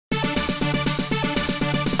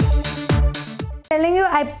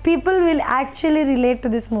People will actually relate to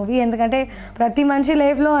this movie. ఎందుకంటే ప్రతి మనిషి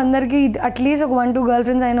లైఫ్లో అందరికీ అట్లీస్ట్ ఒక 1-2 గర్ల్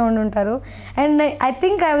ఫ్రెండ్స్ అయినా ఉంటారు. And I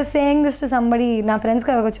think I was saying this to somebody, నా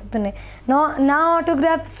ఫ్రెండ్స్కి ఒక చెప్తున్నాయి. నా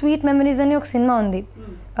ఆటోగ్రాఫ్ స్వీట్ మెమరీస్ అని ఒక సినిమా ఉంది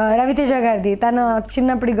రవితేజ గారిది, తన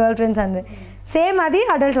చిన్నప్పటి గర్ల్ ఫ్రెండ్స్ అంది. సేమ్ అది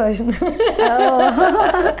అడల్ట్ వర్షన్.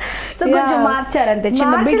 సో కొంచెం మార్చారంతే,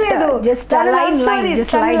 చిన్న బిట్ జస్ట్ లవ్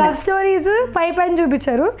స్టోరీస్ పైన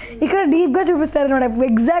చూపించారు, ఇక్కడ డీప్ గా చూపిస్తారు అన్నమాట,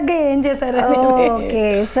 ఎగ్జాక్ట్ గా ఏం చేశారు. ఓకే,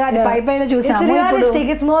 సో అది పైన చూసాము,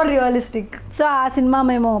 ఇట్స్ మోర్ రియలిస్టిక్. సో ఆ సినిమా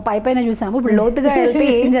మేము పైన చూసాము, ఇప్పుడు లోతుగా వెళ్తే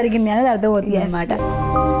ఏం జరిగింది అనేది అర్థమవుతుంది అన్నమాట.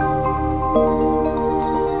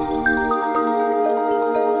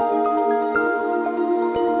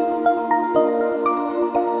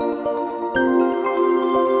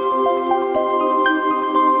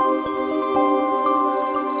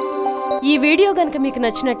 ఈ వీడియో గనుక మీకు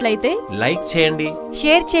నచ్చినట్లయితే లైక్ చేయండి,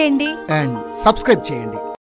 షేర్ చేయండి అండ్ సబ్స్క్రైబ్ చేయండి.